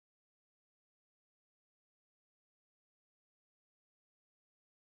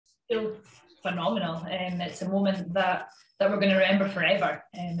feels phenomenal. It's a moment that we're going to remember forever.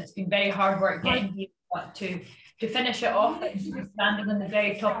 It's been very hard work getting here, but to finish it off and standing on the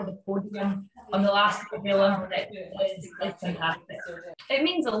very top of the podium on the last of the Olympics is fantastic. It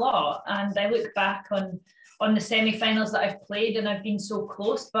means a lot, and I look back on the semi-finals that I've played, and I've been so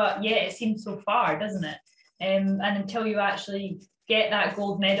close, but yeah, it seems so far, doesn't it? And until you actually get that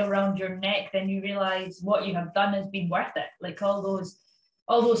gold medal around your neck, then you realise what you have done has been worth it. Like all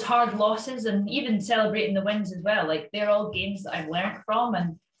those hard losses, and even celebrating the wins as well. Like they're all games that I've learned from,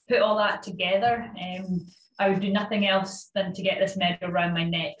 and put all that together. I would do nothing else than to get this medal around my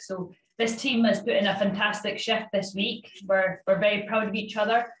neck. So this team has put in a fantastic shift this week. We're very proud of each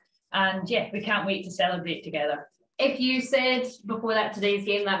other, and yeah, we can't wait to celebrate together. If you said before that today's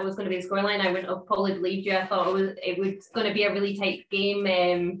game that was going to be a scoreline, I wouldn't have probably believed you. I thought it was going to be a really tight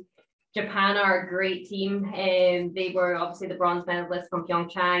game. Japan are a great team, and they were obviously the bronze medalists from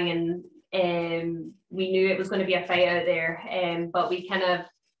Pyeongchang, and we knew it was going to be a fight out there. But we kind of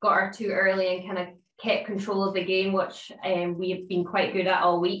got our two early and kind of kept control of the game, which we have been quite good at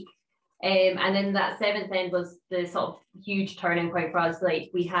all week. And then that seventh end was the sort of huge turning point for us. Like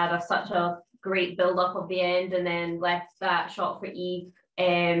we had such a great build up of the end, and then left that shot for Eve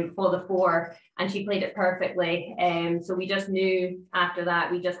for the four, and she played it perfectly. So we just knew after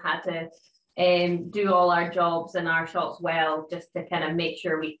that we just had to do all our jobs and our shots well, just to kind of make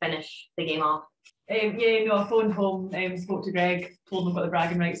sure we finish the game off. I phoned home, spoke to Greg, told him about the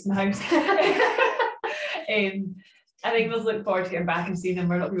bragging rights in the house. I think we'll look forward to getting back and seeing them.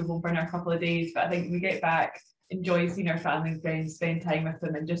 We're not going to be home for another couple of days, but I think when we get back, enjoy seeing our family and friends, spend time with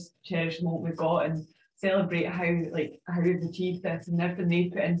them, and just cherish the moment we've got and celebrate how we've achieved this and everything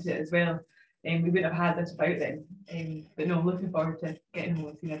they've put into it as well. We wouldn't have had this without them. But no, I'm looking forward to getting home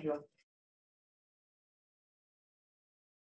and seeing everyone.